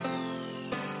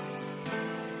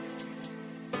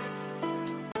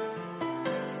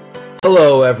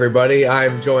Hello, everybody.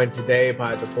 I'm joined today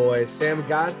by the boys Sam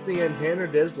Gotzi and Tanner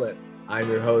Dyslin. I'm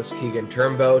your host, Keegan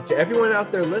Turnbow. To everyone out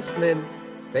there listening,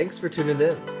 thanks for tuning in.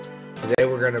 Today,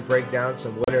 we're going to break down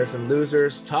some winners and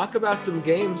losers, talk about some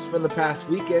games from the past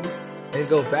weekend, and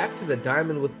go back to the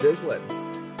diamond with Dyslin.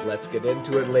 Let's get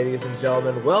into it, ladies and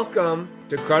gentlemen. Welcome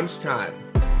to Crunch Time.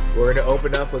 We're going to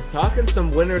open up with talking some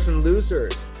winners and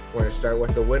losers. We're going to start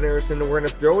with the winners, and we're going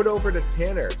to throw it over to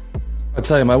Tanner. I'll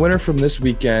tell you, my winner from this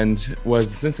weekend was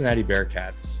the Cincinnati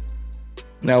Bearcats.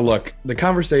 Now, look, the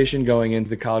conversation going into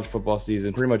the college football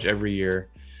season pretty much every year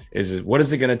is what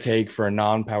is it going to take for a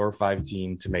non-Power 5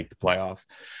 team to make the playoff?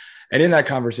 And in that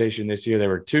conversation this year, there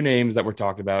were two names that were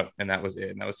talked about, and that was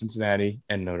it. And that was Cincinnati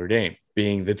and Notre Dame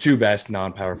being the two best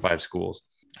non-Power 5 schools.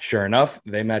 Sure enough,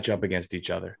 they match up against each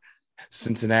other.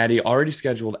 Cincinnati already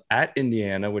scheduled at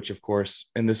Indiana, which, of course,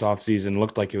 in this offseason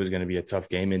looked like it was going to be a tough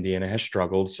game. Indiana has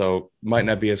struggled, so might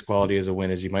not be as quality as a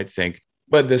win as you might think.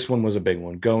 But this one was a big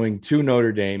one. Going to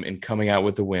Notre Dame and coming out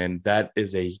with a win, that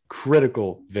is a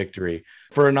critical victory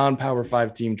for a non-Power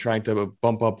 5 team trying to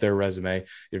bump up their resume.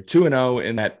 They're 2-0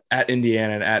 in that at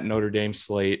Indiana and at Notre Dame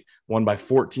slate, won by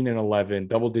 14 and 11,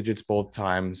 double digits both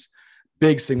times.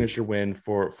 Big signature win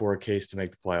for a case to make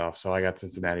the playoffs. So I got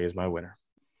Cincinnati as my winner.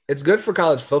 It's good for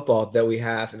college football that we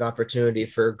have an opportunity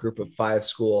for a group of 5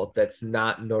 school that's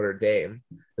not Notre Dame.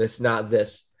 That's not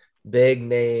this big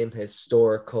name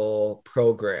historical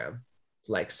program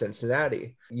like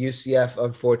Cincinnati. UCF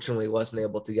unfortunately wasn't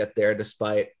able to get there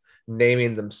despite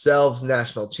naming themselves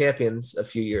national champions a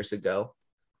few years ago.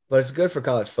 But it's good for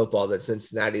college football that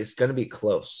Cincinnati is going to be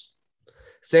close.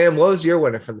 Sam, what was your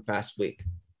winner from the past week?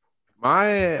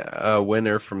 My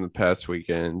winner from the past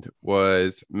weekend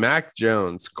was Mac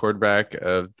Jones, quarterback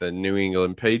of the New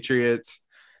England Patriots.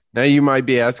 Now you might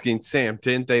be asking, Sam,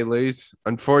 didn't they lose?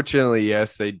 Unfortunately,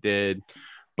 yes, they did.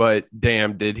 But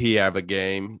damn, did he have a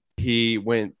game. He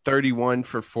went 31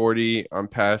 for 40 on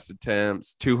pass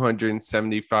attempts,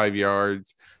 275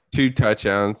 yards, 2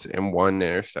 touchdowns, and 1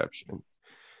 interception.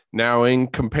 Now, in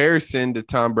comparison to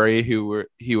Tom Brady, who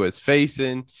he was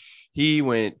facing, he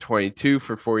went 22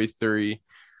 for 43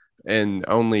 and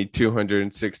only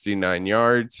 269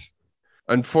 yards.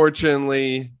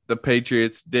 Unfortunately, the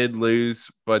Patriots did lose,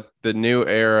 but the new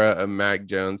era of Mac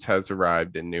Jones has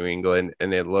arrived in New England,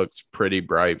 and it looks pretty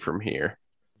bright from here.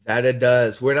 That it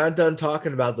does. We're not done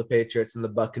talking about the Patriots and the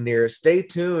Buccaneers. Stay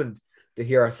tuned to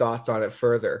hear our thoughts on it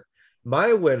further.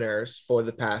 My winners for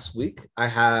the past week, I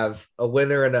have a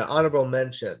winner and an honorable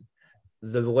mention.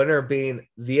 The winner being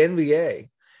the NBA.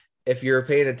 If you're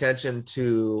paying attention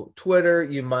to Twitter,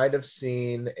 you might have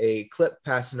seen a clip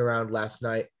passing around last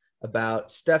night about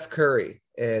Steph Curry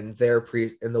and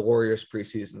in the Warriors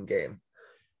preseason game.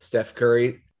 Steph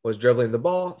Curry was dribbling the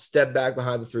ball, stepped back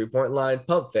behind the three-point line,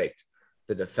 pump faked.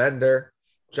 The defender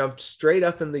jumped straight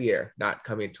up in the air, not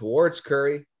coming towards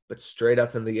Curry, but straight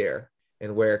up in the air.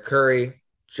 And where Curry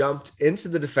jumped into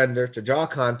the defender to draw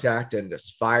contact and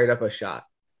just fired up a shot.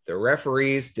 The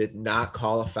referees did not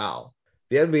call a foul.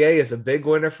 The NBA is a big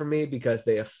winner for me because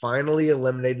they have finally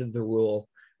eliminated the rule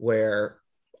where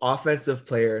offensive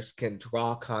players can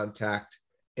draw contact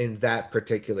in that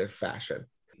particular fashion.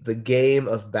 The game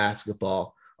of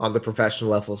basketball on the professional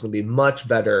level is going to be much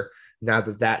better now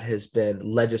that that has been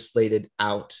legislated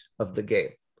out of the game.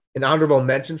 An honorable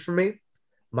mention for me,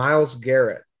 Myles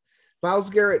Garrett. Myles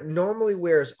Garrett normally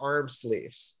wears arm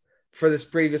sleeves. For this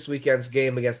previous weekend's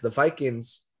game against the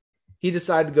Vikings, he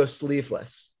decided to go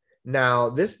sleeveless. Now,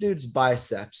 this dude's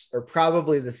biceps are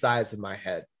probably the size of my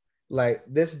head. Like,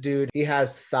 this dude, he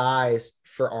has thighs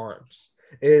for arms.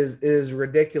 It is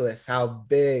ridiculous how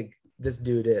big this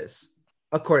dude is.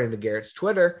 According to Garrett's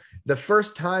Twitter, the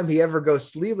first time he ever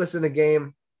goes sleeveless in a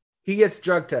game, he gets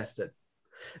drug tested.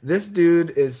 This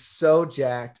dude is so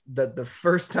jacked that the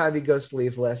first time he goes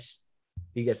sleeveless,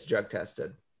 he gets drug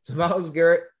tested. So, Myles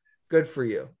Garrett, good for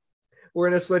you. We're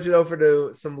going to switch it over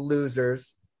to some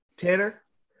losers. Tanner?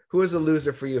 Who is a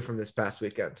loser for you from this past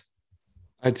weekend?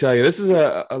 I tell you, this is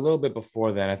a little bit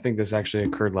before then. I think this actually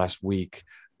occurred last week,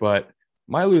 but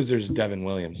my loser is Devin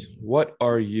Williams. What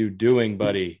are you doing,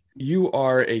 buddy? You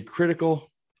are a critical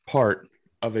part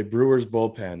of a Brewers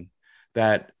bullpen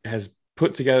that has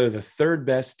put together the 3rd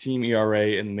best team ERA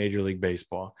in Major League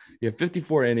Baseball. You have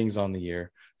 54 innings on the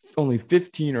year, only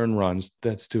 15 earned runs.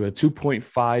 That's to a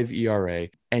 2.5 ERA.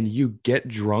 And you get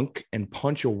drunk and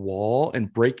punch a wall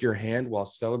and break your hand while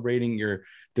celebrating your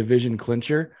division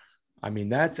clincher. I mean,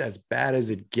 that's as bad as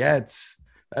it gets.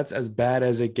 That's as bad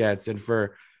as it gets. And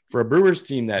for a Brewers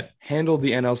team that handled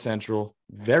the NL Central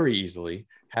very easily,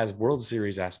 has World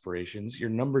Series aspirations, your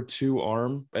number 2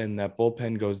 arm and that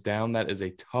bullpen goes down, that is a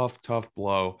tough, tough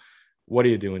blow. What are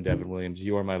you doing, Devin Williams?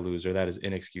 You are my loser. That is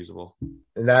inexcusable.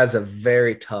 And that is a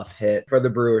very tough hit for the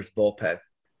Brewers bullpen.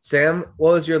 Sam,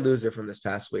 what was your loser from this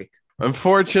past week?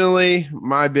 Unfortunately,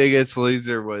 my biggest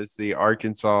loser was the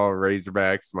Arkansas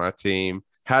Razorbacks. My team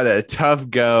had a tough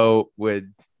go with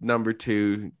number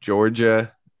 2,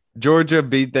 Georgia. Georgia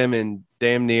beat them in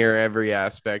damn near every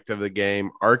aspect of the game.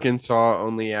 Arkansas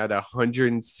only had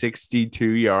 162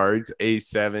 yards,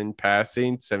 87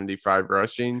 passing, 75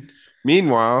 rushing.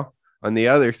 Meanwhile, on the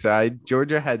other side,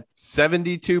 Georgia had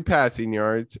 72 passing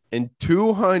yards and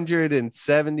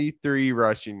 273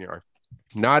 rushing yards.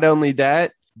 Not only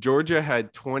that, Georgia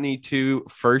had 22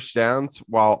 first downs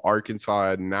while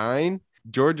Arkansas had 9.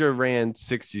 Georgia ran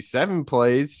 67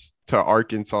 plays to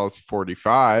Arkansas's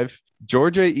 45.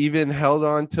 Georgia even held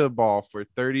on to the ball for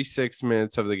 36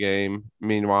 minutes of the game.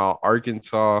 Meanwhile,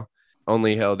 Arkansas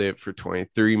only held it for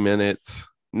 23 minutes.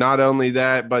 Not only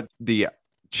that, but the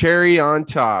cherry on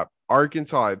top,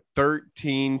 Arkansas had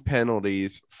 13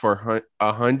 penalties for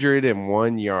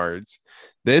 101 yards.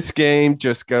 This game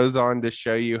just goes on to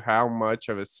show you how much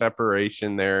of a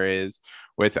separation there is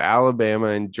with Alabama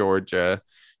and Georgia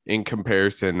in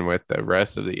comparison with the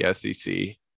rest of the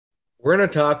SEC. We're going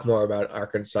to talk more about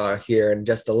Arkansas here in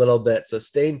just a little bit, so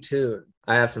stay tuned.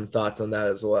 I have some thoughts on that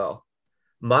as well.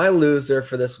 My loser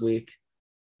for this week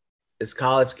is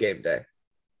College Game Day.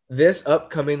 This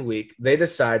upcoming week, they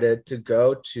decided to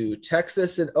go to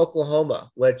Texas and Oklahoma,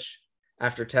 which,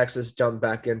 after Texas jumped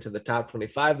back into the top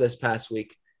 25 this past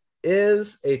week,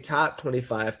 is a top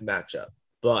 25 matchup.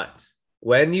 But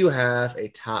when you have a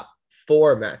top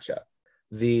 4 matchup,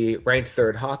 the ranked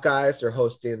 3rd Hawkeyes are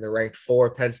hosting the ranked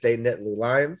 4 Penn State Nittany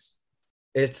Lions.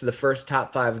 It's the first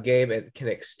top 5 game at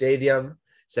Kinnick Stadium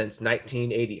since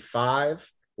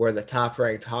 1985, where the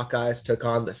top-ranked Hawkeyes took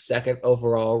on the 2nd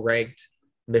overall ranked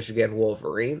Michigan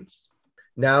Wolverines.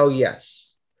 Now,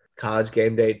 yes, College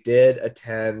Game Day did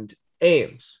attend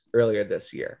Ames earlier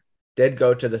this year, did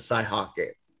go to the Cy-Hawk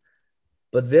game.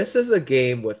 But this is a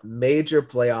game with major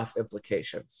playoff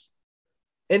implications.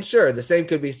 And sure, the same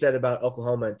could be said about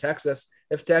Oklahoma and Texas.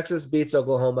 If Texas beats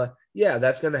Oklahoma, yeah,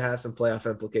 that's going to have some playoff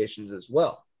implications as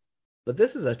well. But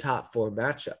this is a top 4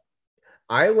 matchup.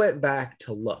 I went back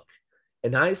to look,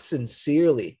 and I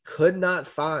sincerely could not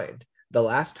find the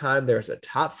last time there was a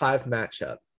top 5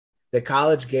 matchup that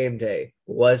College Game Day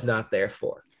was not there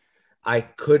for. I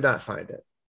could not find it.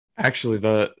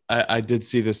 Actually, I did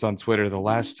see this on Twitter. The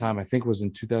last time I think was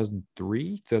in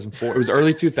 2003, 2004. It was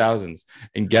early 2000s.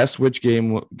 And guess which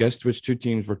 2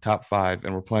 teams were top 5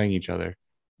 and were playing each other.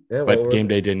 Yeah, but Game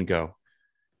Day didn't go.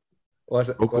 Was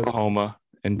it Oklahoma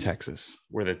and Texas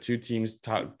were the 2 teams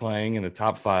playing in the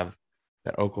top 5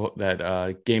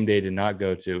 that Game Day did not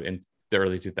go to in the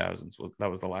early 2000s. That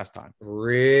was the last time.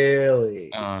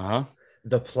 Really? Uh-huh.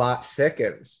 The plot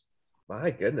thickens.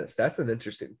 My goodness, that's an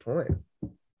interesting point.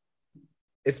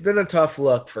 It's been a tough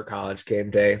look for College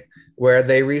Game Day, where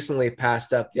they recently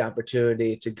passed up the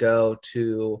opportunity to go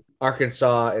to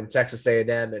Arkansas and Texas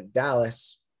A&M and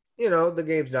Dallas. You know, the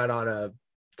game's not on a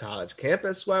college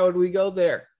campus. Why would we go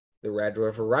there? The Red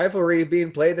River rivalry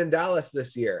being played in Dallas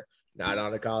this year, not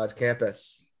on a college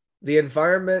campus. The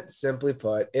environment, simply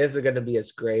put, isn't going to be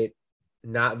as great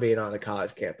not being on a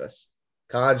college campus.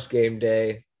 College Game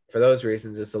Day, for those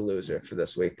reasons, is a loser for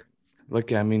this week.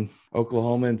 Look, I mean,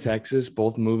 Oklahoma and Texas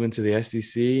both move into the SEC,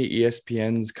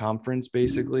 ESPN's conference,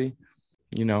 basically.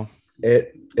 You know,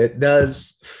 it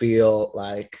does feel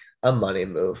like a money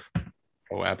move.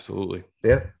 Oh, absolutely.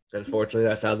 Yeah, unfortunately,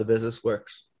 that's how the business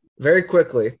works. Very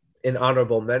quickly, in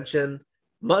honorable mention,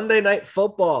 Monday Night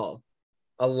Football,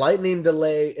 a lightning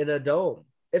delay in a dome.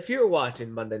 If you're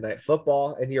watching Monday Night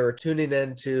Football and you're tuning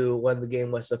in to when the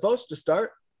game was supposed to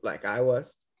start, like I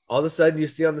was, all of a sudden you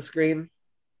see on the screen,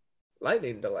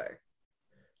 lightning delay.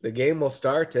 The game will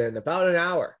start in about an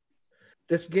hour.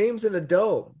 This game's in a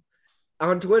dome.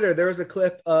 On Twitter, there was a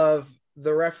clip of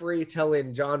the referee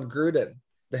telling John Gruden,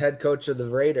 the head coach of the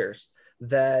Raiders,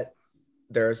 that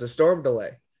there's a storm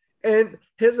delay. And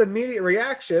his immediate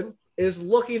reaction is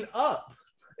looking up.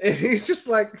 And he's just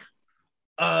like,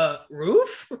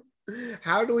 roof?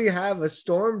 How do we have a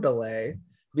storm delay?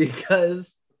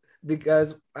 Because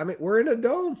I mean, we're in a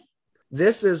dome.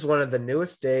 This is one of the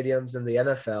newest stadiums in the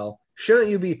NFL. Shouldn't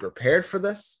you be prepared for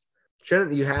this?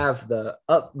 Shouldn't you have the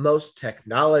utmost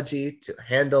technology to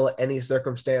handle any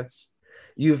circumstance?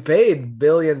 You've paid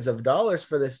billions of dollars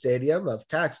for this stadium of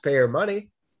taxpayer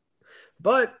money,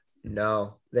 but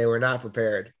no, they were not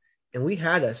prepared. And we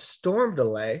had a storm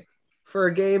delay for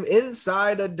a game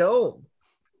inside a dome.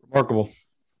 Remarkable.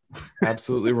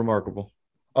 Absolutely remarkable.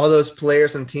 All those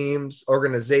players and teams,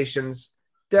 organizations,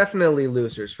 definitely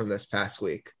losers from this past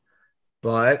week.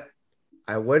 but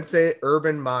I would say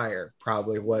Urban Meyer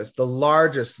probably was the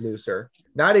largest loser,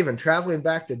 not even traveling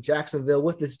back to Jacksonville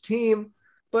with his team,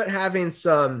 but having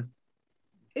some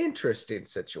interesting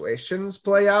situations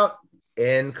play out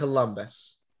in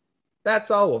Columbus.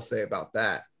 That's all we'll say about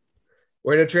that.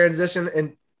 We're going to transition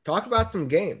and talk about some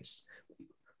games.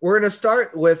 We're going to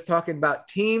start with talking about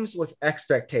teams with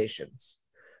expectations.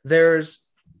 There's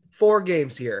 4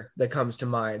 games here that comes to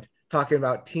mind, talking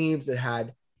about teams that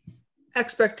had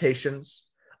expectations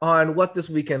on what this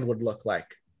weekend would look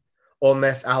like. Ole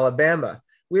Miss, Alabama.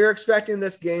 We are expecting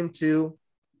this game to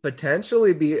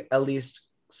potentially be at least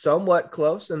somewhat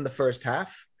close in the first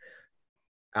half.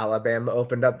 Alabama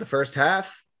opened up the first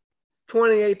half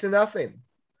 28-0.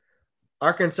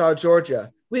 Arkansas,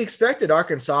 Georgia. We expected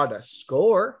Arkansas to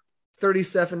score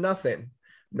 37-0.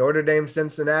 Notre Dame,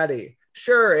 Cincinnati.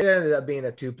 Sure, it ended up being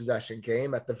a 2-possession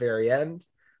game at the very end,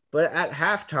 but at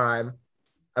halftime,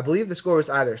 I believe the score was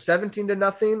either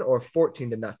 17-0 or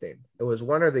 14-0. It was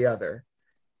one or the other.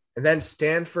 And then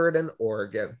Stanford and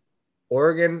Oregon.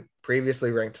 Oregon,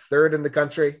 previously ranked 3rd in the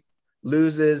country,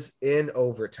 loses in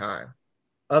overtime.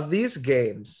 Of these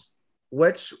games,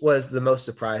 which was the most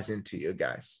surprising to you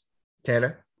guys?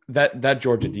 Tanner? That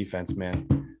Georgia defense,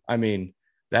 man. I mean,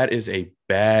 that is a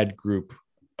bad group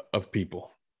of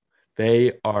people.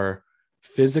 They are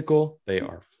physical, they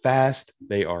are fast,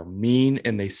 they are mean,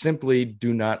 and they simply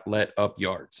do not let up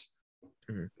yards.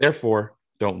 Mm-hmm. Therefore,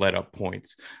 don't let up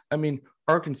points. I mean,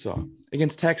 Arkansas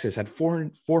against Texas had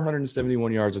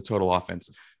 471 yards of total offense.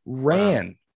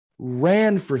 Ran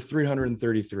for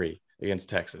 333 against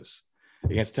Texas.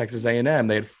 Against Texas A&M,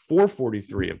 they had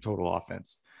 443 of total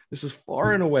offense. This was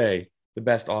far and away the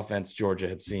best offense Georgia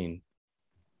had seen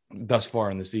thus far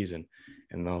in the season.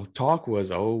 And the talk was,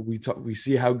 we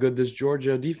see how good this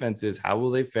Georgia defense is. How will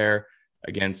they fare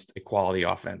against a quality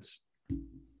offense?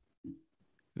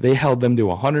 They held them to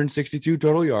 162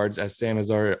 total yards, as Sam has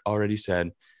already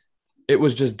said. It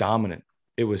was just dominant.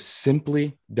 It was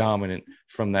simply dominant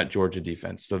from that Georgia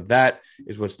defense. So that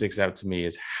is what sticks out to me,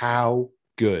 is how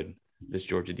good this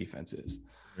Georgia defense is.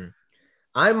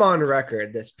 I'm on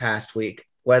record this past week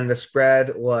when the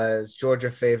spread was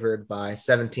Georgia favored by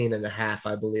 17.5,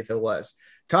 I believe it was,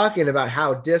 talking about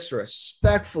how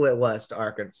disrespectful it was to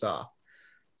Arkansas.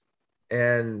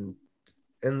 And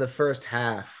in the first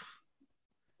half,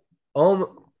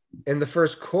 in the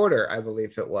first quarter, I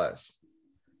believe it was,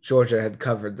 Georgia had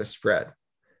covered the spread.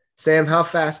 Sam, how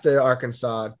fast did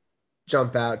Arkansas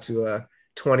jump out to a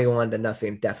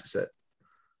 21-0 deficit?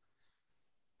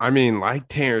 I mean, like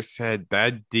Tanner said,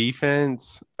 that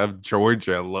defense of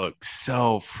Georgia looks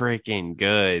so freaking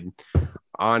good.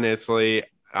 Honestly,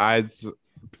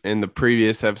 in the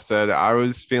previous episode, I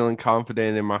was feeling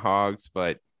confident in my Hogs,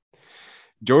 but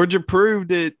Georgia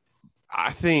proved it.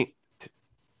 I think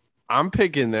I'm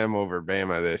picking them over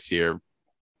Bama this year.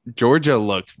 Georgia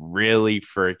looked really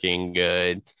freaking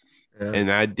good.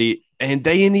 Yeah. And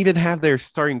they didn't even have their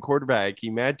starting quarterback.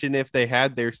 Imagine if they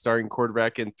had their starting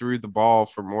quarterback and threw the ball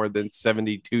for more than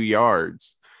 72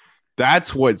 yards.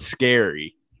 That's what's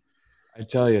scary. I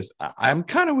tell you, I'm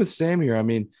kind of with Sam here. I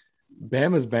mean,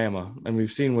 Bama's Bama, and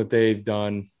we've seen what they've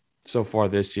done so far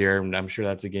this year, and I'm sure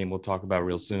that's a game we'll talk about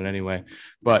real soon anyway.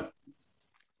 But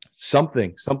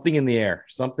something in the air,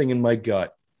 something in my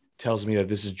gut tells me that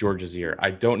this is Georgia's year. I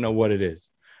don't know what it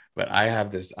is, but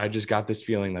I just got this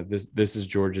feeling that this is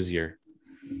Georgia's year.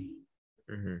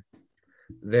 Mm-hmm.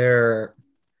 There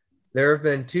have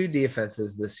been 2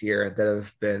 defenses this year that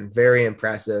have been very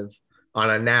impressive on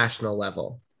a national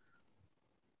level.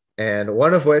 And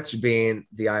one of which being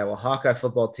the Iowa Hawkeye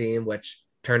football team, which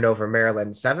turned over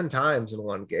Maryland 7 times in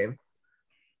one game.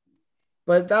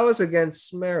 But that was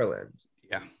against Maryland.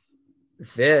 Yeah.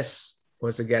 This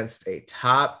was against a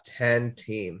top 10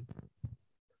 team.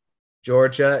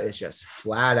 Georgia is just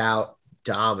flat out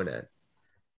dominant.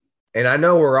 And I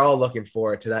know we're all looking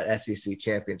forward to that SEC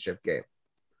championship game,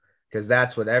 because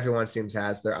that's what everyone seems to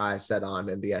has their eyes set on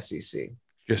in the SEC.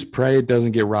 Just pray it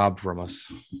doesn't get robbed from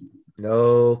us.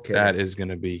 No kidding. That is going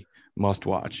to be must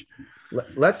watch.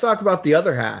 Let's talk about the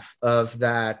other half of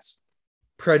that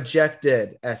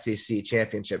projected SEC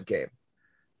championship game.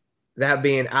 That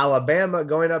being Alabama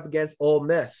going up against Ole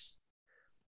Miss.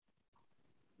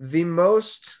 The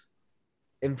most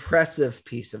impressive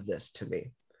piece of this to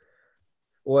me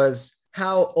was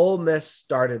how Ole Miss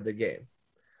started the game.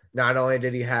 Not only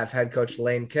did he have head coach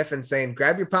Lane Kiffin saying,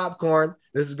 grab your popcorn,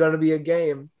 this is going to be a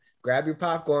game. Grab your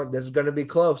popcorn, this is going to be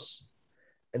close.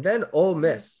 And then Ole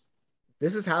Miss,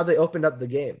 this is how they opened up the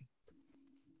game.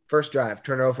 First drive,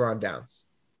 turnover on downs.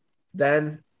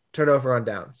 Then turnover on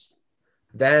downs.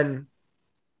 Then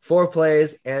 4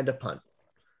 plays and a punt.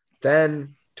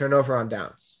 then turnover on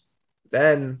downs,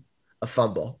 then a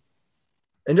fumble.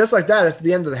 And just like that, it's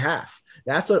the end of the half.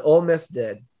 That's what Ole Miss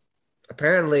did.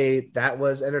 Apparently, that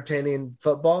was entertaining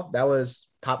football. That was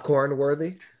popcorn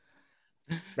worthy.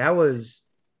 That was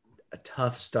a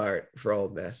tough start for Ole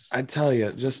Miss. I tell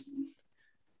you, just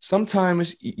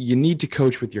sometimes you need to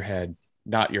coach with your head,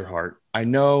 not your heart. I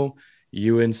know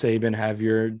you and Saban have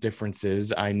your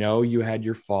differences. I know you had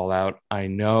your fallout. I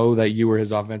know that you were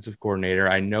his offensive coordinator.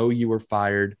 I know you were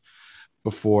fired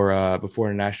before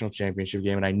a national championship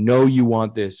game, and I know you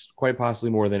want this quite possibly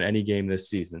more than any game this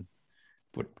season.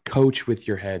 But coach with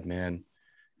your head, man.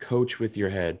 Coach with your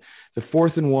head. The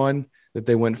 4th and 1 that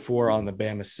they went for on the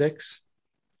Bama 6,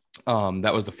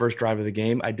 that was the first drive of the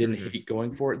game. I didn't hate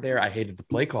going for it there. I hated the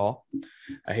play call.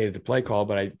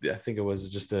 But I think it was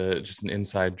just an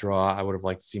inside draw. I would have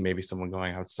liked to see maybe someone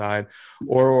going outside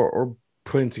or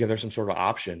putting together some sort of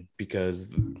option because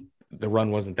the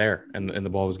run wasn't there and the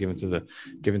ball was given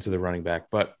to the running back.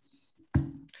 But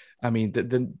I mean,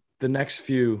 the next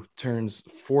few turns,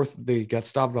 they got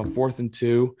stopped on 4th and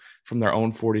 2 from their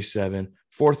own 47,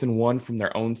 4th and 1 from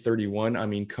their own 31. I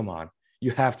mean, come on. You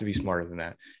have to be smarter than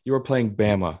that. You are playing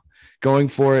Bama, going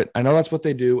for it. I know that's what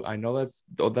they do. I know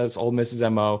that's Ole Miss's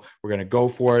MO. We're gonna go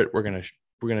for it. We're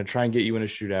gonna try and get you in a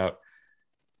shootout.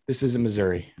 This isn't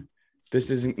Missouri. This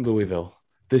isn't Louisville.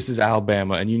 This is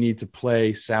Alabama, and you need to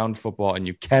play sound football. And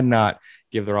you cannot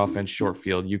give their offense short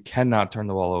field. You cannot turn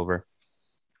the ball over.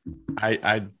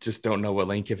 I just don't know what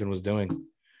Lane Kiffin was doing.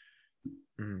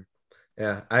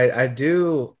 Yeah, I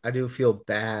do feel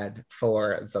bad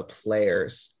for the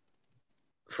players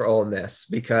for Ole Miss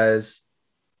because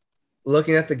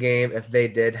looking at the game, if they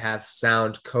did have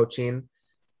sound coaching,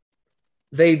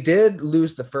 they did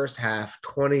lose the first half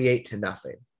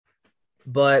 28-0.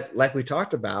 But like we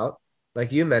talked about,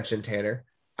 like you mentioned, Tanner,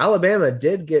 Alabama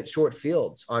did get short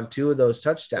fields on 2 of those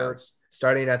touchdowns,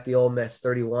 starting at the Ole Miss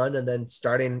 31 and then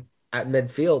starting at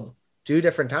midfield 2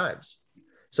 different times.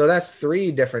 So that's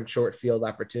 3 different short field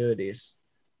opportunities.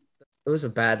 It was a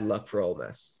bad look for Ole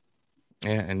Miss.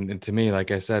 Yeah, and to me,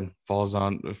 like I said, falls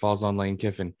on Lane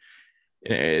Kiffin.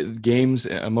 Games,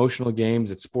 emotional games,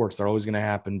 it's sports. They're always going to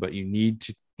happen, but you need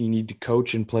to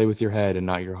coach and play with your head and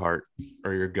not your heart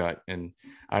or your gut. And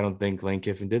I don't think Lane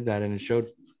Kiffin did that, and it showed.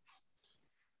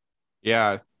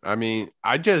 Yeah, I mean,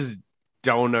 I just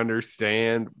don't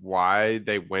understand why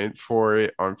they went for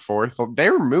it on 4th. They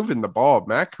were moving the ball.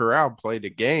 Matt Corral played a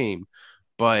game,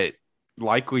 but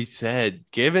like we said,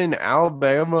 giving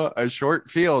Alabama a short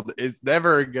field is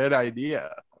never a good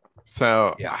idea.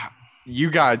 So Yeah,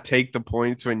 you got to take the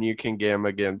points when you can get them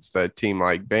against a team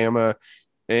like Bama.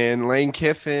 And Lane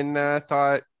Kiffin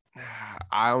thought,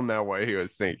 I don't know what he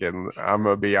was thinking. I'm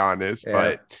going to be honest,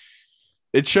 but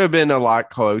it should have been a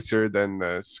lot closer than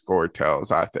the score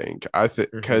tells, I think.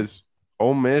 Because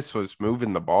Ole Miss was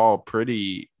moving the ball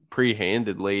pretty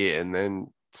pre-handedly and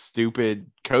then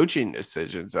stupid coaching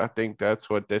decisions. I think that's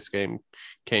what this game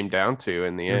came down to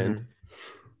in the end.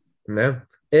 Yeah.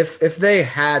 If they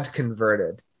had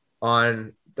converted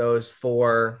on those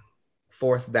 4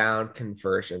 4th down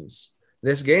conversions,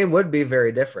 this game would be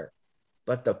very different.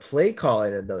 But the play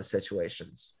calling in those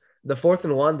situations, the 4th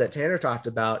and 1 that Tanner talked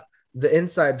about, the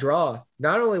inside draw,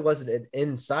 not only was it an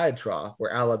inside draw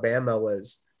where Alabama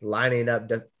was lining up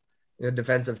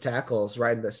defensive tackles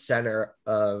right in the center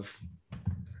of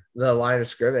the line of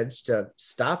scrimmage to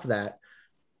stop that,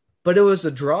 but it was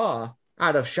a draw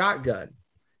out of shotgun.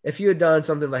 If you had done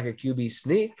something like a QB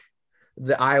sneak,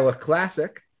 the Iowa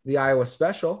Classic, the Iowa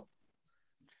Special,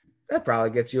 that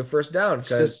probably gets you a first down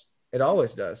because it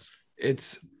always does.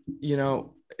 It's,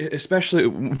 especially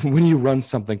when you run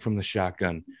something from the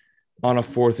shotgun on a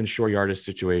 4th and short yardage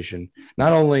situation.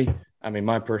 Not only, I mean,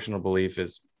 my personal belief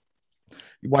is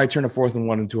why turn a 4th and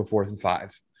 1 into a 4th and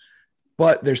 5?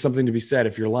 But there's something to be said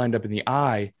if you're lined up in the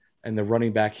eye and the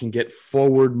running back can get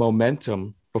forward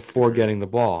momentum before getting the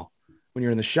ball. When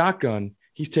you're in the shotgun,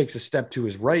 he takes a step to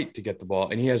his right to get the ball,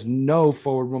 and he has no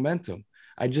forward momentum.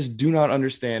 I just do not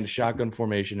understand shotgun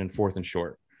formation in 4th and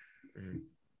short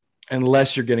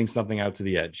unless you're getting something out to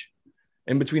the edge.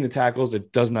 In between the tackles,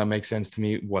 it does not make sense to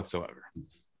me whatsoever.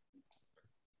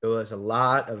 It was a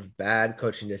lot of bad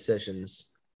coaching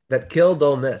decisions that killed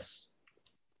Ole Miss.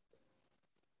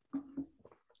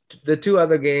 The 2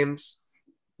 other games,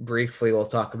 briefly, we'll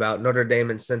talk about Notre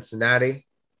Dame and Cincinnati.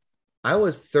 I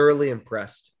was thoroughly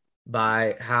impressed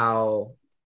by how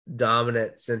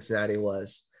dominant Cincinnati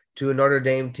was to a Notre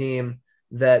Dame team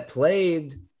that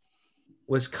played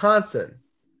Wisconsin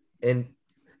and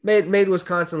made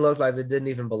Wisconsin look like they didn't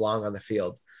even belong on the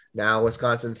field. Now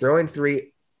Wisconsin throwing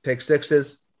 3 pick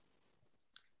sixes.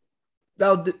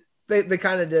 they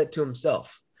kind of did it to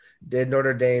himself. Did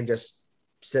Notre Dame just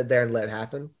sit there and let it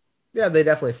happen? Yeah, they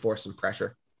definitely forced some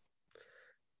pressure.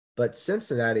 But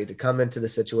Cincinnati to come into the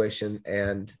situation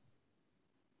and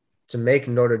to make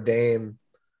Notre Dame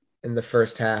in the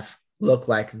first half look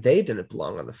like they didn't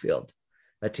belong on the field,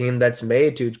 a team that's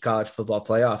made to college football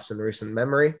playoffs in recent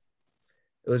memory,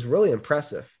 it was really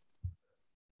impressive.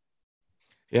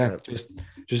 Yeah,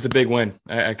 just a big win.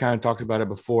 I kind of talked about it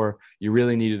before. You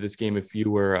really needed this game if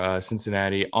you were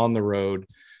Cincinnati on the road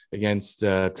against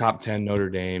top 10 Notre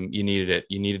Dame. You needed it.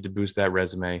 You needed to boost that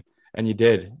resume, and you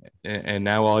did. And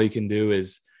now all you can do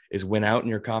is win out in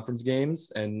your conference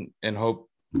games and hope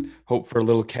for a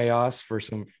little chaos for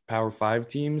some Power 5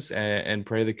 teams and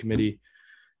pray the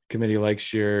committee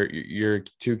likes your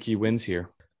two key wins here.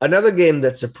 Another game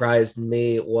that surprised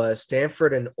me was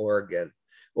Stanford and Oregon.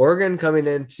 Oregon coming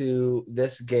into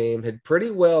this game had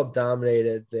pretty well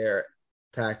dominated their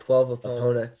Pac-12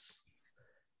 opponents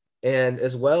and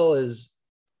as well as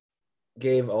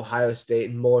gave Ohio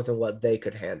State more than what they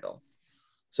could handle.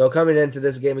 So coming into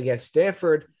this game against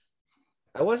Stanford,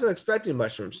 I wasn't expecting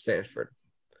much from Stanford.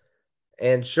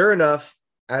 And sure enough,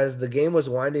 as the game was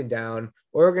winding down,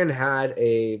 Oregon had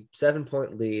a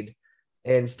 7-point lead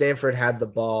and Stanford had the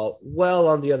ball well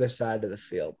on the other side of the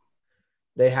field.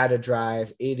 They had to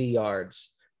drive 80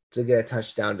 yards to get a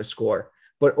touchdown to score.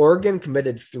 But Oregon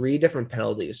committed 3 different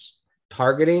penalties,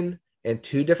 targeting and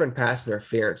 2 different pass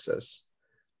interferences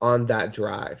on that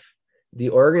drive. The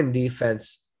Oregon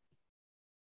defense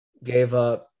gave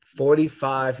up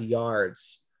 45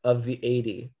 yards of the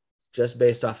 80 just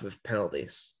based off of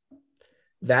penalties.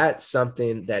 That's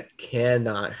something that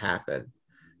cannot happen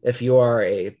if you are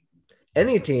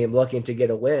any team looking to get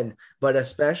a win, but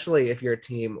especially if you're a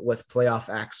team with playoff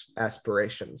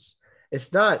aspirations.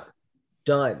 It's not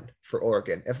done for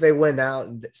Oregon. If they win out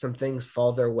and some things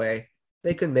fall their way,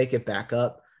 they can make it back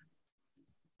up.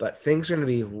 But things are going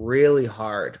to be really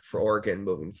hard for Oregon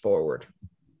moving forward.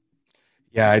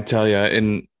 Yeah, I tell you,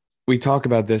 and we talk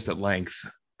about this at length,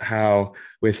 how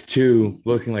with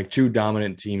looking like two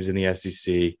dominant teams in the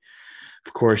SEC,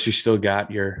 of course, you still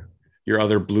got your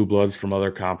other blue bloods from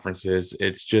other conferences.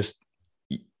 It's just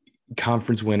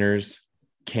conference winners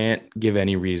can't give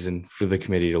any reason for the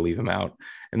committee to leave them out.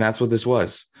 And that's what this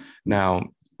was. Now,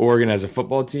 Oregon as a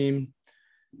football team,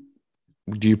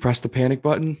 do you press the panic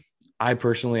button? I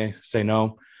personally say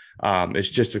no. It's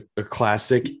just a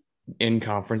classic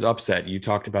in-conference upset. You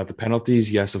talked about the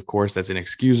penalties. Yes, of course, that's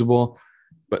inexcusable.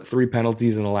 But 3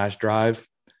 penalties in the last drive,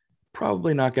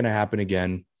 probably not going to happen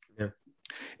again.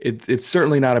 It's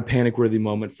certainly not a panic-worthy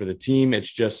moment for the team.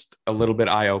 It's just a little bit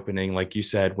eye-opening, like you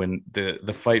said, when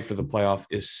the fight for the playoff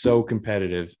is so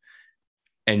competitive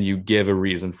and you give a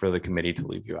reason for the committee to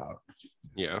leave you out.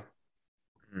 Yeah.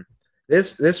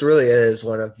 This really is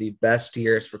one of the best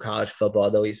years for college football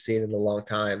that we've seen in a long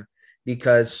time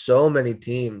because so many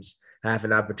teams have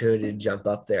an opportunity to jump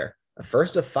up there. A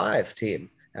first of 5 team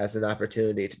has an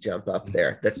opportunity to jump up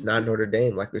there. That's not Notre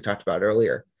Dame, like we talked about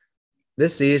earlier.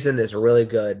 This season is really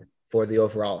good for the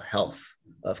overall health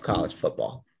of college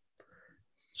football.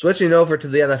 Switching over to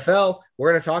the NFL,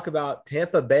 we're going to talk about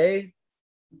Tampa Bay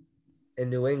and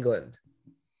New England.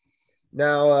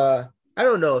 Now, I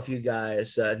don't know if you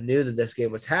guys knew that this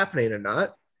game was happening or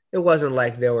not. It wasn't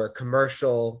like there were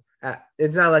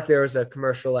it's not like there was a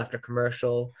commercial after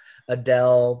commercial,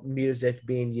 Adele music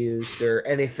being used or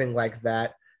anything like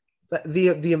that. But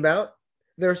there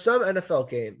are some NFL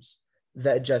games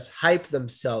that just hype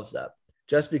themselves up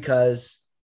just because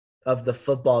of the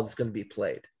football that's going to be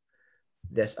played.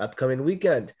 This upcoming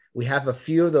weekend, we have a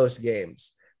few of those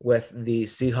games with the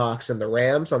Seahawks and the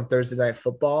Rams on Thursday Night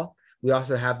Football. We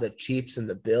also have the Chiefs and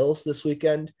the Bills this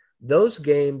weekend. Those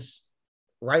games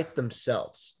write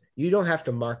themselves. You don't have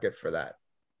to market for that.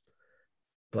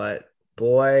 But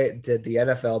boy, did the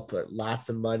NFL put lots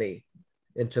of money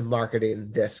into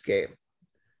marketing this game.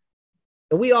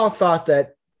 And we all thought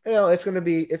that it's going to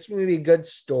be a good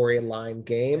storyline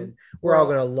game. We're all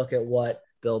going to look at what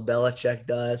Bill Belichick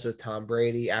does with Tom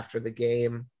Brady after the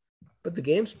game, but the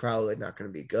game's probably not going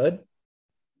to be good.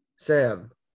 Sam,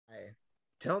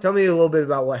 tell me a little bit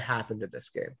about what happened at this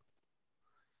game.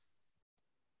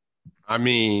 I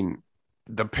mean,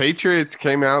 the Patriots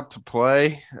came out to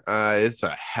play. It's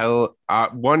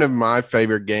one of my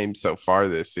favorite games so far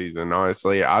this season.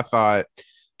 Honestly, I thought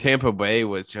Tampa Bay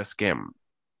was just getting.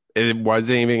 It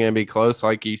wasn't even going to be close,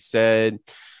 like you said.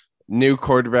 New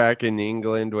quarterback in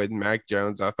England with Mac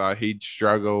Jones. I thought he'd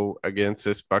struggle against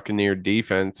this Buccaneer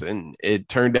defense, and it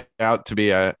turned out to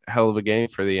be a hell of a game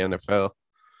for the NFL.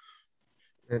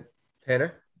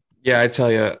 Tanner? Yeah, I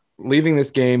tell you, leaving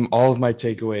this game, all of my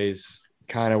takeaways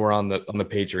kind of were on the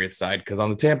Patriots side, because on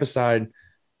the Tampa side,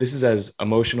 this is as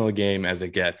emotional a game as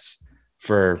it gets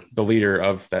for the leader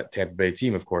of that Tampa Bay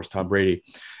team, of course, Tom Brady.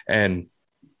 And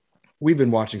we've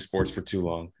been watching sports for too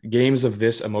long. Games of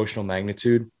this emotional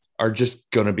magnitude are just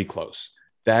going to be close.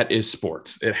 That is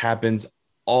sports. It happens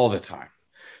all the time.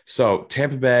 So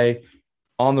Tampa Bay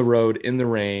on the road in the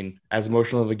rain, as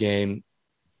emotional of a game,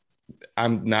 I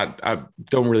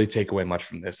don't really take away much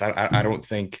from this. I don't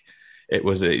think it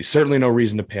was certainly no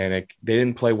reason to panic. They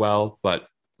didn't play well, but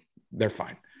they're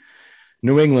fine.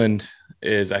 New England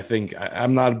is, I think,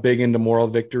 I'm not big into moral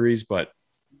victories, but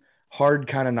hard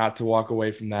kind of not to walk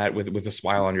away from that with a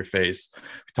smile on your face.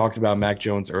 We talked about Mac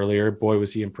Jones earlier. Boy,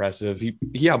 was he impressive.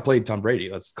 He outplayed Tom Brady.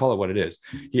 Let's call it what it is.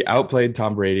 He outplayed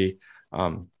Tom Brady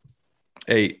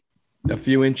a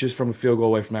few inches from a field goal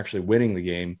away from actually winning the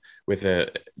game with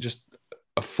just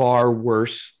a far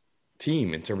worse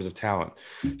team in terms of talent.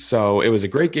 So it was a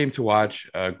great game to watch,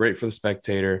 great for the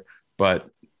spectator, but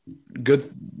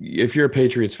good. If you're a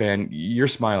Patriots fan, you're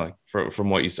smiling from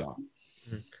what you saw.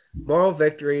 Moral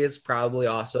victory is probably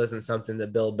also isn't something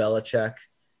that Bill Belichick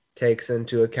takes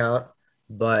into account.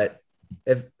 But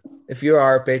if you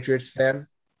are a Patriots fan,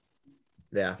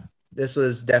 yeah, this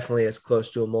was definitely as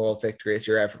close to a moral victory as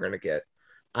you're ever going to get.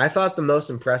 I thought the most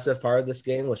impressive part of this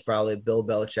game was probably Bill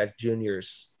Belichick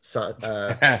Jr.'s son,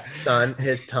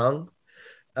 his tongue.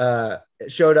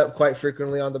 It showed up quite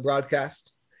frequently on the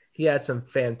broadcast. He had some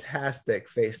fantastic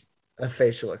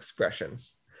facial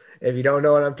expressions. If you don't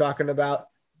know what I'm talking about,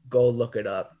 go look it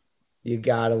up. You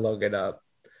got to look it up.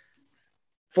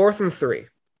 4th and 3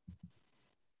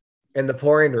 in the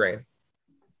pouring rain.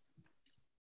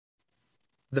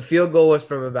 The field goal was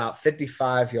from about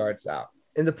 55 yards out.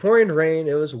 In the pouring rain,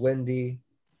 it was windy.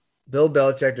 Bill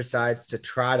Belichick decides to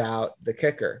trot out the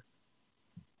kicker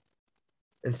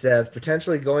instead of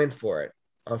potentially going for it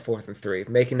on 4th and 3,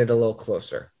 making it a little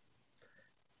closer.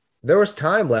 There was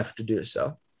time left to do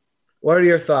so. What are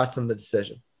your thoughts on the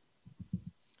decision?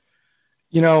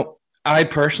 I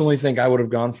personally think I would have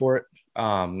gone for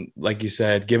it. Like you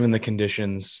said, given the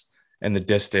conditions and the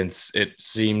distance, it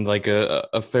seemed like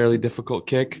a fairly difficult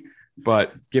kick,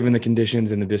 but given the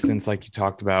conditions and the distance, like you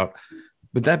talked about.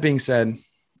 But that being said,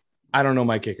 I don't know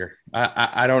my kicker.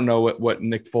 I don't know what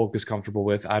Nick Folk is comfortable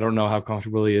with. I don't know how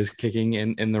comfortable he is kicking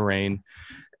in the rain.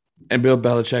 And Bill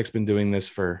Belichick's been doing this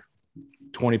for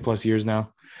 20 plus years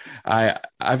now.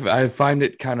 I find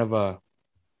it kind of a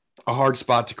hard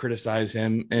spot to criticize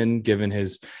him in, given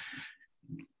his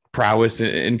prowess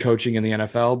in coaching in the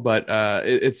NFL, but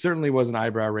it certainly was an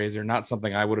eyebrow raiser, not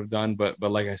something I would have done. But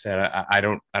like I said, I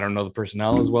don't know the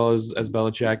personnel as well as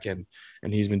Belichick,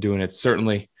 and he's been doing it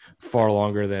certainly far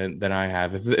longer than I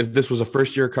have. If this was a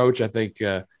first year coach, I think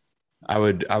I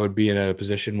would be in a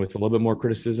position with a little bit more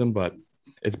criticism, but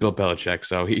it's Bill Belichick,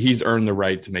 so he's earned the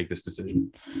right to make this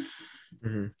decision.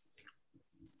 Mm-hmm.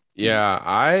 Yeah,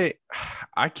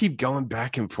 I keep going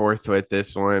back and forth with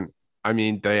this one. I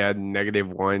mean, they had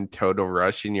 -1 total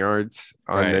rushing yards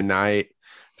on the night.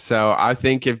 So I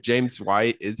think if James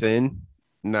White is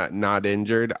not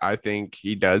injured, I think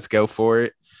he does go for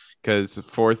it, because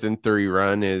 4th and 3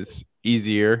 run is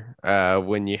easier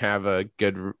when you have a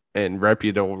good and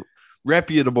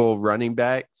reputable running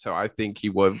back. So I think he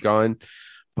would have gone.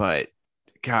 But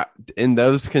God, in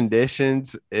those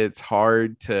conditions, it's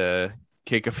hard to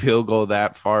kick a field goal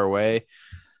that far away.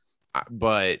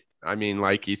 But I mean,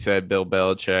 like you said, Bill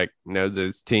Belichick knows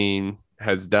his team,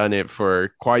 has done it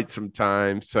for quite some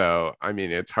time. So, I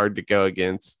mean, it's hard to go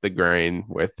against the grain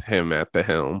with him at the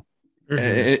helm.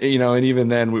 Mm-hmm. And even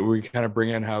then we kind of bring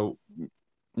in how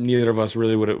neither of us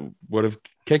really would have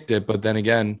kicked it. But then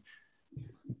again,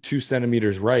 2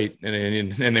 centimeters right,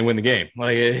 and they win the game.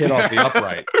 Like, it hit off the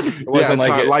upright. It wasn't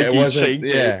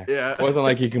it wasn't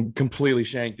like he completely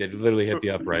shanked it. It literally hit the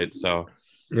upright. So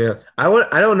yeah, I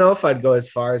don't know if I'd go as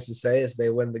far as to say as they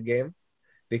win the game,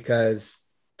 because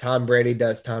Tom Brady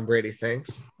does Tom Brady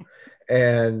things,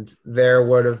 and there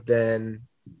would have been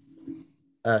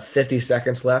 50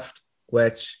 seconds left,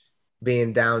 which,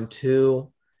 being down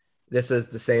 2, this was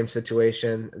the same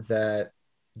situation that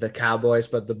the Cowboys,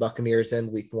 but the Buccaneers in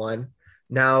week 1.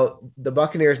 Now, the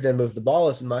Buccaneers didn't move the ball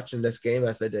as much in this game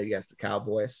as they did against the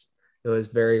Cowboys. It was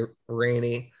very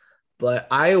rainy, but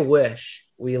I wish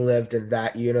we lived in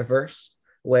that universe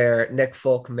where Nick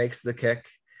Folk makes the kick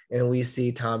and we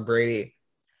see Tom Brady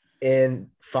in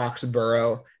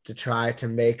Foxborough to try to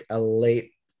make a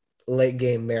late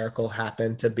game miracle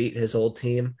happen to beat his old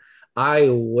team. I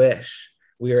wish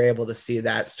we were able to see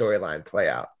that storyline play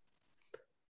out.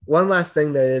 One last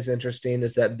thing that is interesting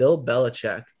is that Bill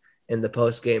Belichick in the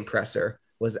post-game presser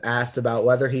was asked about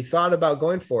whether he thought about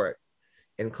going for it.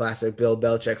 in classic Bill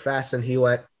Belichick fashion, he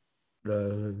went,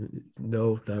 no,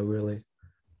 not really.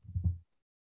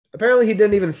 Apparently, he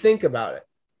didn't even think about it.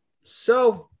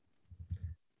 So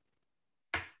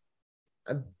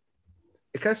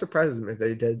it kind of surprises me that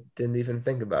he didn't even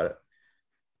think about it.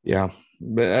 Yeah,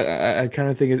 but I kind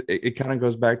of think it kind of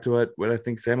goes back to what I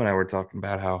think Sam and I were talking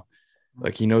about, how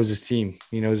like he knows his team.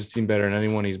 He knows his team better than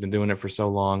anyone. He's been doing it for so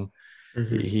long.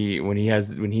 Mm-hmm.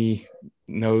 When he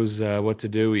knows what to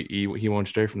do, he won't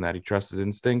stray from that. He trusts his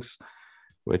instincts,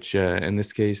 which in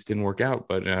this case didn't work out.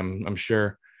 But I'm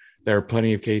sure there are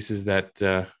plenty of cases that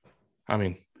there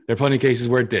are plenty of cases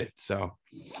where it did. So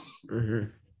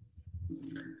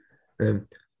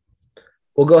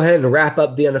we'll go ahead and wrap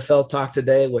up the NFL talk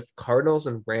today with Cardinals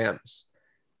and Rams.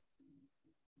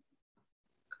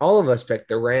 All of us picked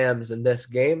the Rams in this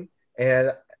game.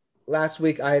 And last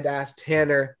week I had asked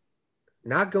Tanner,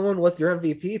 not going with your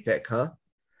MVP pick, huh?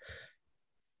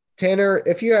 Tanner,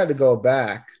 if you had to go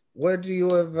back, would you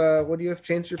have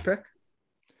changed your pick?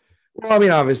 Well, I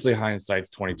mean, obviously hindsight's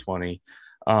 2020.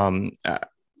 And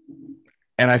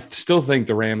I still think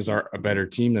the Rams are a better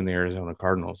team than the Arizona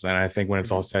Cardinals. And I think when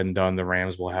it's all said and done, the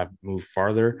Rams will have moved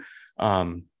farther.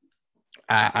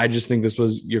 I just think this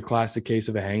was your classic case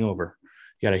of a hangover.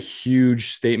 You had a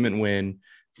huge statement win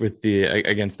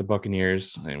against the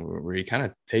Buccaneers, and where you kind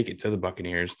of take it to the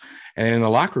Buccaneers. And then in the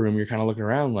locker room, you're kind of looking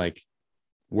around like,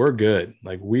 we're good.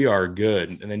 Like, we are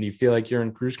good. And then you feel like you're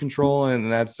in cruise control,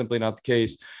 and that's simply not the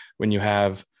case when you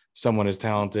have someone as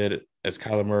talented as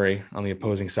Kyler Murray on the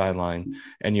opposing sideline,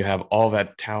 and you have all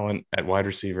that talent at wide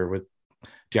receiver with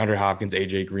DeAndre Hopkins,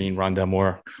 AJ Green, Rondell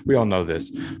Moore. We all know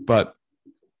this, but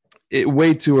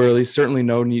way too early. Certainly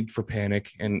no need for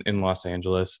panic in Los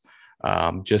Angeles.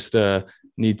 Just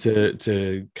need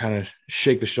to kind of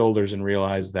shake the shoulders and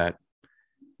realize that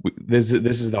this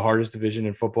is the hardest division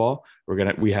in football.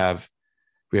 We have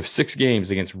 6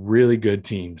 games against really good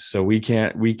teams, so we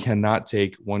cannot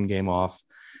take one game off.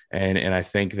 And I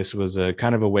think this was a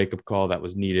kind of a wake up call that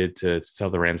was needed to tell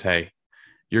the Rams, hey,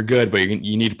 you're good, but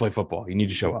you need to play football. You need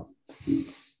to show up.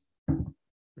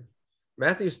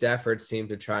 Matthew Stafford seemed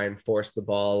to try and force the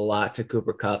ball a lot to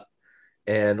Cooper Kupp,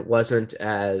 and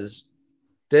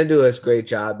didn't do as great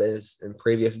job as in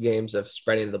previous games of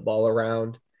spreading the ball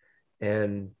around.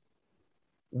 And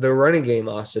the running game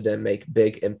also didn't make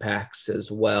big impacts as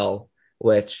well,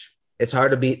 which it's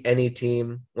hard to beat any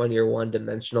team when you're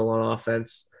one-dimensional on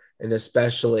offense, and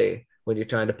especially when you're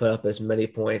trying to put up as many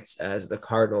points as the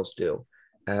Cardinals do,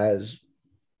 as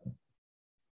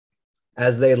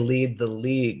they lead the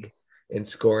league in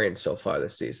scoring so far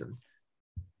this season.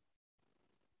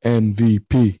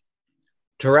 MVP.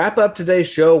 To wrap up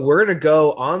today's show, we're going to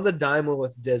go on the diamond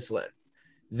with Dyslin.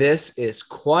 This is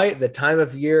quite the time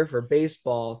of year for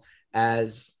baseball,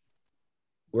 as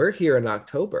we're here in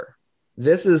October.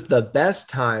 This is the best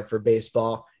time for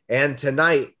baseball. And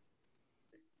tonight,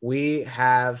 we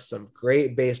have some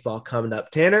great baseball coming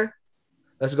up. Tanner,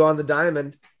 let's go on the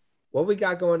diamond. What we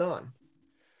got going on?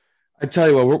 I tell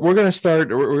you what, we're going to start.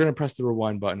 We're going to press the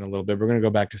rewind button a little bit. We're going to go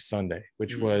back to Sunday,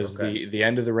 which was the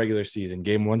end of the regular season,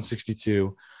 game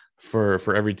 162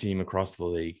 for every team across the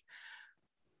league.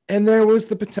 And there was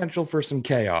the potential for some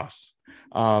chaos.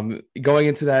 Going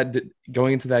into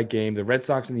that game, the Red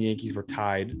Sox and the Yankees were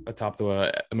tied atop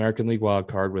the American League wild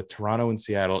card, with Toronto and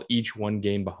Seattle each one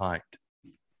game behind.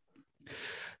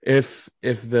 If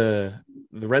the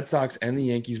Red Sox and the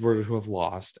Yankees were to have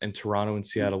lost and Toronto and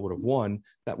Seattle would have won,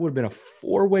 that would have been a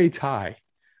 4-way tie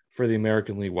for the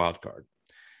American League wild card.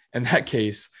 In that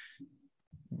case,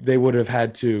 they would have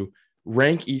had to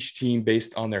rank each team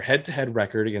based on their head-to-head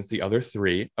record against the other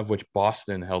 3, of which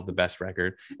Boston held the best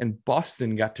record, and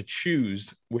Boston got to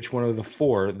choose which one of the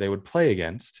 4 they would play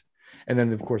against, and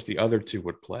then, of course, the other 2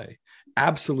 would play.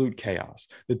 Absolute chaos.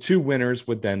 The 2 winners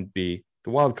would then be the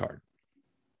wild card,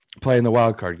 play in the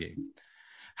wild card game.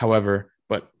 However,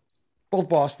 but both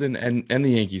Boston and the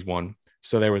Yankees won,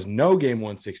 so there was no game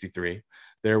 163.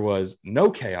 There was no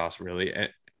chaos, really,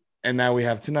 and now we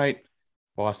have tonight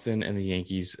Boston and the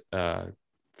Yankees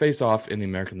face off in the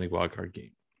American League wildcard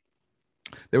game.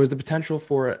 There was the potential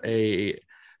for a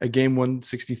game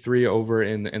 163 over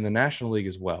in the National League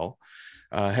as well.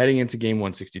 Heading into game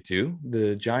 162,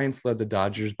 the Giants led the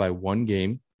Dodgers by 1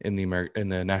 game in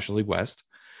the National League West.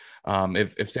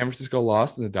 If San Francisco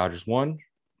lost and the Dodgers won,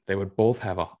 they would both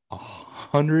have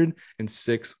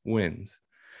 106 wins.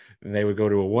 And they would go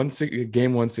to a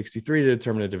game 163 to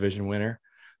determine a division winner.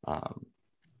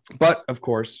 But, of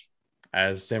course,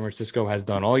 as San Francisco has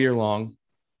done all year long,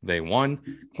 they won,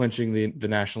 clinching the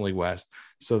National League West.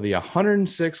 So the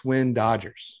 106-win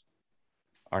Dodgers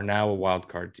are now a wild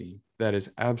card team. That is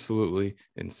absolutely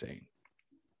insane.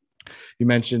 You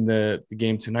mentioned the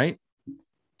game tonight.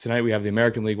 Tonight, we have the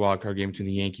American League wildcard game between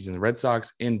the Yankees and the Red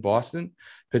Sox in Boston.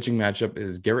 Pitching matchup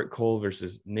is Garrett Cole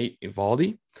versus Nate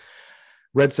Eovaldi.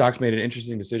 Red Sox made an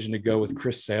interesting decision to go with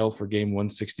Chris Sale for game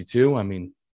 162. I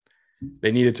mean,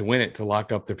 they needed to win it to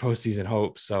lock up their postseason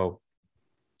hopes. So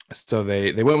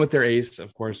they went with their ace,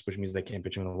 of course, which means they can't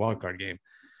pitch him in the wildcard game.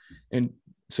 And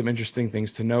some interesting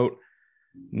things to note.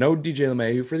 No DJ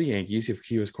LeMahieu for the Yankees. If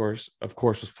he was,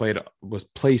 was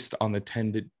placed on the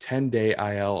 10-day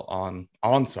IL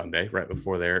on Sunday, right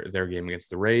before their game against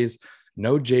the Rays.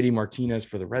 No JD Martinez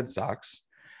for the Red Sox,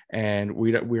 and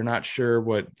we're not sure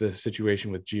what the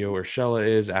situation with Gio Urshela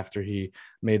is after he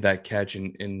made that catch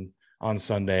on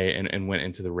Sunday and went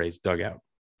into the Rays dugout.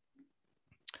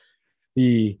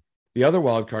 The other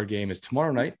wild card game is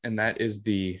tomorrow night, and that is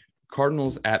the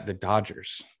Cardinals at the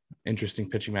Dodgers. Interesting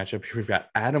pitching matchup. Here we've got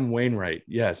Adam Wainwright.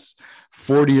 Yes,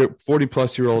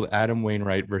 40-plus-year-old Adam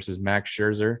Wainwright versus Max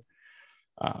Scherzer.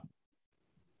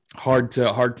 Hard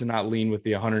to not lean with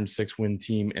the 106-win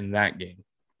team in that game.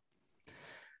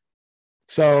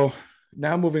 So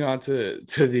now moving on to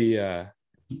the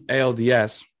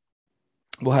ALDS,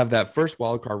 we'll have that first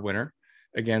wildcard winner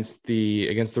against the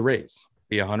Rays,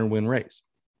 the 100-win Rays.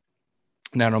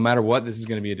 Now, no matter what, this is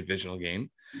going to be a divisional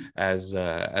game, as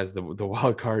the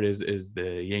wild card is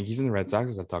the Yankees and the Red Sox,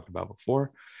 as I've talked about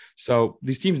before. So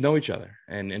these teams know each other,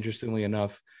 and interestingly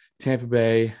enough, Tampa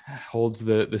Bay holds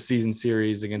the season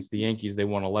series against the Yankees. They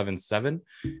won 11-7,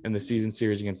 and the season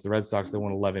series against the Red Sox, they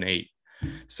won 11-8.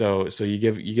 So you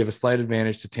give a slight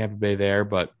advantage to Tampa Bay there,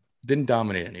 but didn't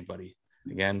dominate anybody.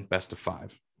 Again, best of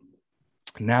 5.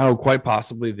 Now, quite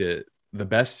possibly the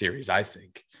best series, I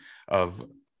think, of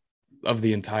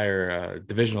the entire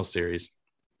divisional series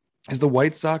is the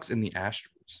White Sox and the Astros.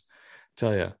 I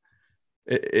tell you,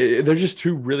 they're just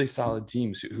two really solid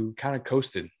teams who kind of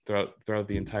coasted throughout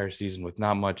the entire season with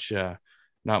not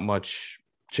much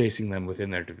chasing them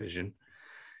within their division.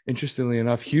 Interestingly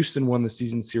enough, Houston won the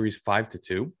season series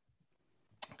 5-2.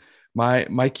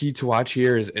 My key to watch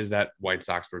here is that White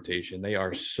Sox rotation. They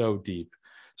are so deep.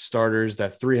 Starters,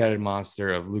 that three-headed monster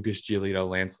of Lucas Giolito,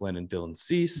 Lance Lynn, and Dylan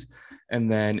Cease.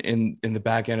 And then in the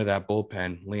back end of that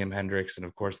bullpen, Liam Hendricks, and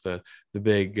of course the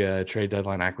big trade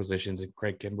deadline acquisitions of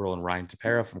Craig Kimbrell and Ryan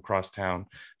Tepera from crosstown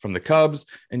from the Cubs,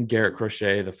 and Garrett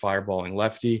Crochet, the fireballing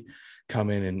lefty,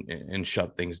 come in and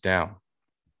shut things down.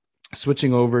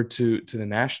 Switching over to the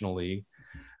National League,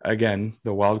 again,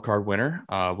 the wild card winner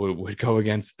would go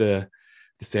against the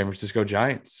San Francisco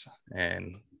Giants.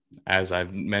 And as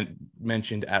I've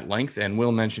mentioned at length and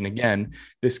will mention again,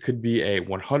 this could be a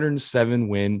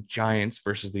 107-win Giants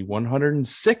versus the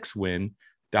 106-win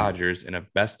Dodgers in a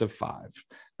best of 5.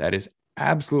 That is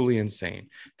absolutely insane.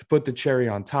 To put the cherry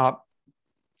on top,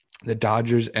 the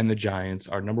Dodgers and the Giants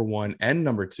are number 1 and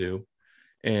number 2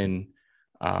 in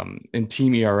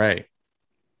team ERA.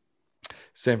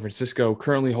 San Francisco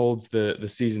currently holds the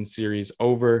season series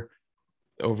over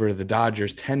the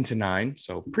Dodgers 10-9.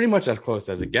 So pretty much as close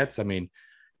as it gets. I mean,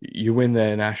 you win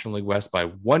the National League West by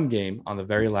 1 game on the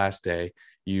very last day.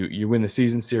 You win the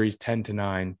season series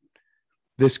 10-9.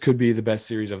 This could be the best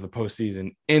series of the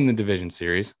postseason in the division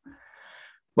series.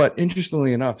 But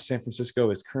interestingly enough, San Francisco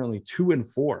is currently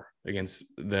 2-4 against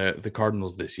the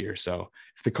Cardinals this year. So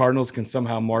if the Cardinals can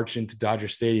somehow march into Dodger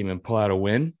Stadium and pull out a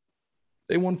win,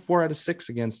 they won 4 out of 6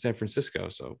 against San Francisco.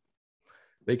 So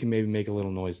they can maybe make a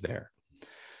little noise there.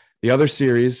 The other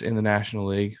series in the National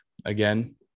League,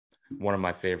 again, one of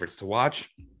my favorites to watch,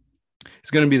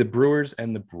 is going to be the Brewers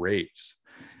and the Braves.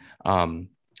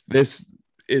 This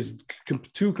is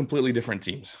two completely different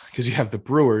teams because you have the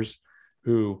Brewers,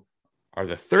 who are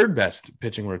the 3rd best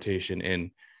pitching rotation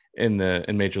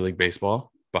in Major League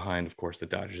Baseball, behind, of course, the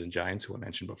Dodgers and Giants, who I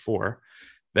mentioned before.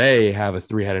 They have a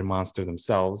 3-headed monster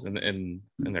themselves in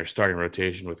their starting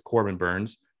rotation with Corbin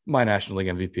Burns, my National League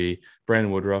MVP,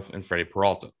 Brandon Woodruff, and Freddie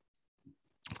Peralta.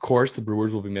 Of course, the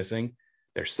Brewers will be missing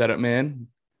their setup man,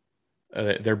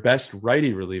 their best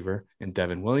righty reliever in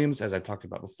Devin Williams, as I talked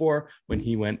about before, when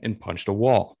he went and punched a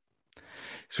wall.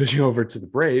 Switching over to the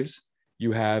Braves,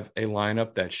 you have a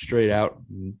lineup that straight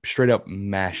up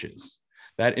mashes.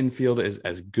 That infield is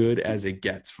as good as it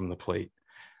gets from the plate.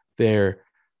 3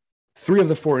 of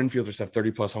the 4 infielders have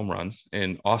 30-plus home runs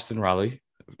in Austin Riley,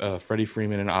 Freddie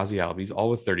Freeman, and Ozzie Albies, all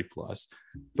with 30-plus.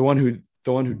 The one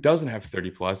who doesn't have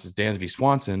 30-plus is Dansby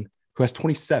Swanson, who has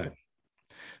 27.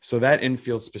 So that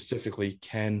infield specifically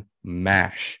can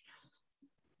mash.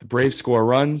 The Braves score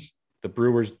runs. The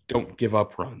Brewers don't give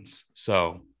up runs.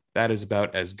 So That is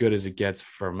about as good as it gets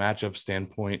for a matchup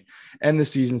standpoint. And the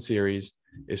season series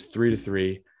is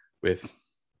 3-3 with,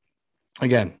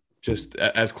 again, just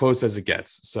as close as it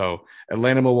gets. So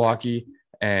Atlanta, Milwaukee,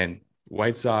 and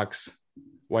White Sox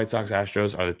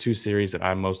Astros are the two series that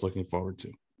I'm most looking forward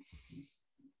to.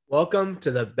 Welcome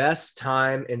to the best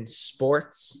time in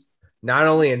sports, not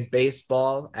only in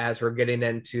baseball, as we're getting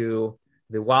into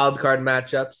the wild card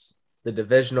matchups, the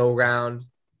divisional round,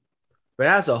 but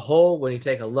as a whole, when you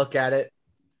take a look at it,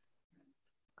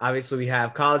 obviously we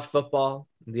have college football,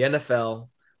 the NFL,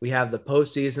 we have the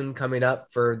postseason coming up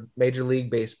for Major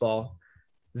League Baseball.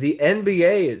 The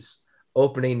NBA's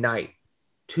opening night,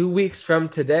 2 weeks from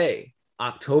today,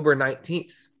 October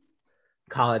 19th.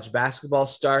 College basketball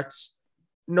starts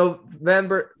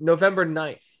November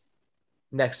 9th.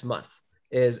 Next month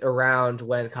is around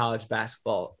when college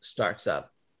basketball starts up.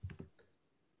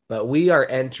 But we are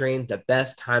entering the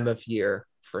best time of year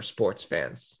for sports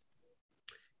fans.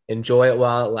 Enjoy it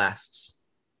while it lasts.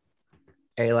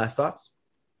 Any last thoughts?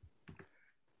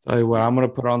 Tell you what, I'm going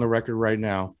to put on the record right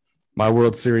now. My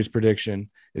World Series prediction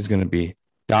is going to be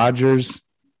Dodgers,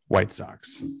 White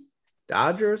Sox.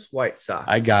 Dodgers, White Sox.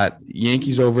 I got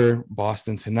Yankees over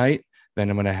Boston tonight. Then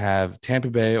I'm going to have Tampa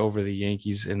Bay over the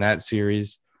Yankees in that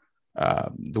series.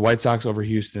 The White Sox over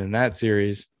Houston in that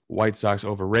series. White Sox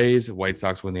over Rays. White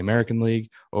Sox win the American League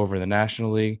over the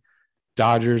National League.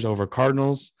 Dodgers over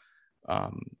Cardinals.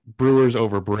 Brewers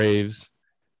over Braves.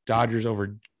 Dodgers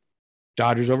over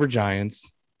Giants.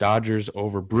 Dodgers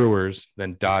over Brewers.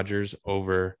 Then Dodgers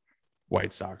over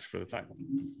White Sox for the title.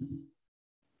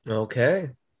 Okay.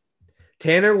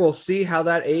 Tanner, we'll see how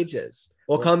that ages.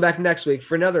 We'll come back next week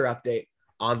for another update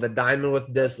on the Diamond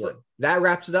with Dyslin. That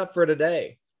wraps it up for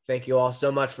today. Thank you all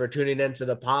so much for tuning into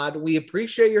the pod. We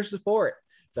appreciate your support.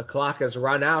 The clock has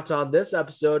run out on this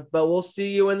episode, but we'll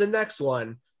see you in the next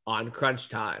one on Crunch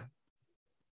Time.